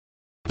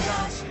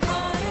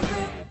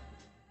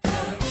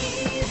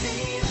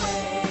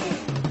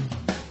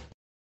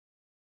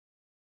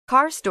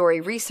Car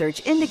Story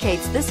research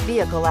indicates this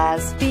vehicle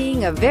as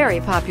being a very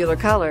popular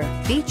color.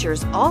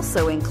 Features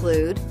also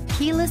include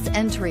keyless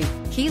entry,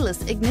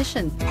 keyless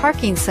ignition,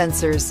 parking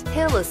sensors,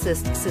 hill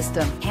assist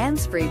system,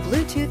 hands-free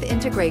Bluetooth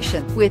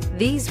integration. With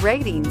these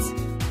ratings,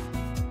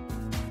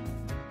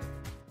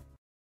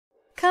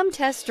 come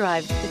test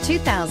drive the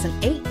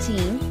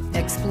 2018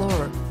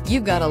 Explorer.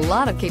 You've got a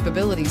lot of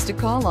capabilities to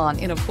call on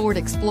in a Ford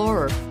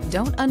Explorer.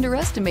 Don't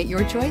underestimate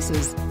your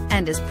choices,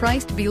 and is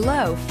priced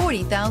below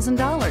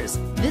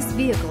 $40,000. This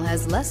vehicle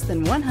has less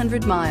than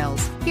 100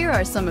 miles. Here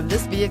are some of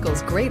this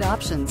vehicle's great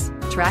options: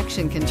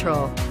 traction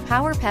control,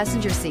 power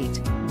passenger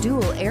seat,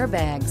 dual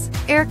airbags,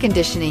 air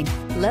conditioning,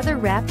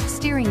 leather-wrapped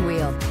steering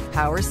wheel,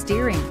 power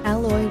steering,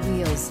 alloy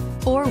wheels,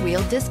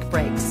 four-wheel disc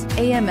brakes,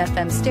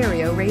 AM/FM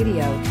stereo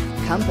radio,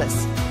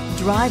 compass.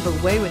 Drive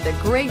away with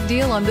a great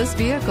deal on this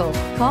vehicle.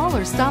 Call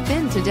or stop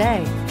in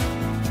today.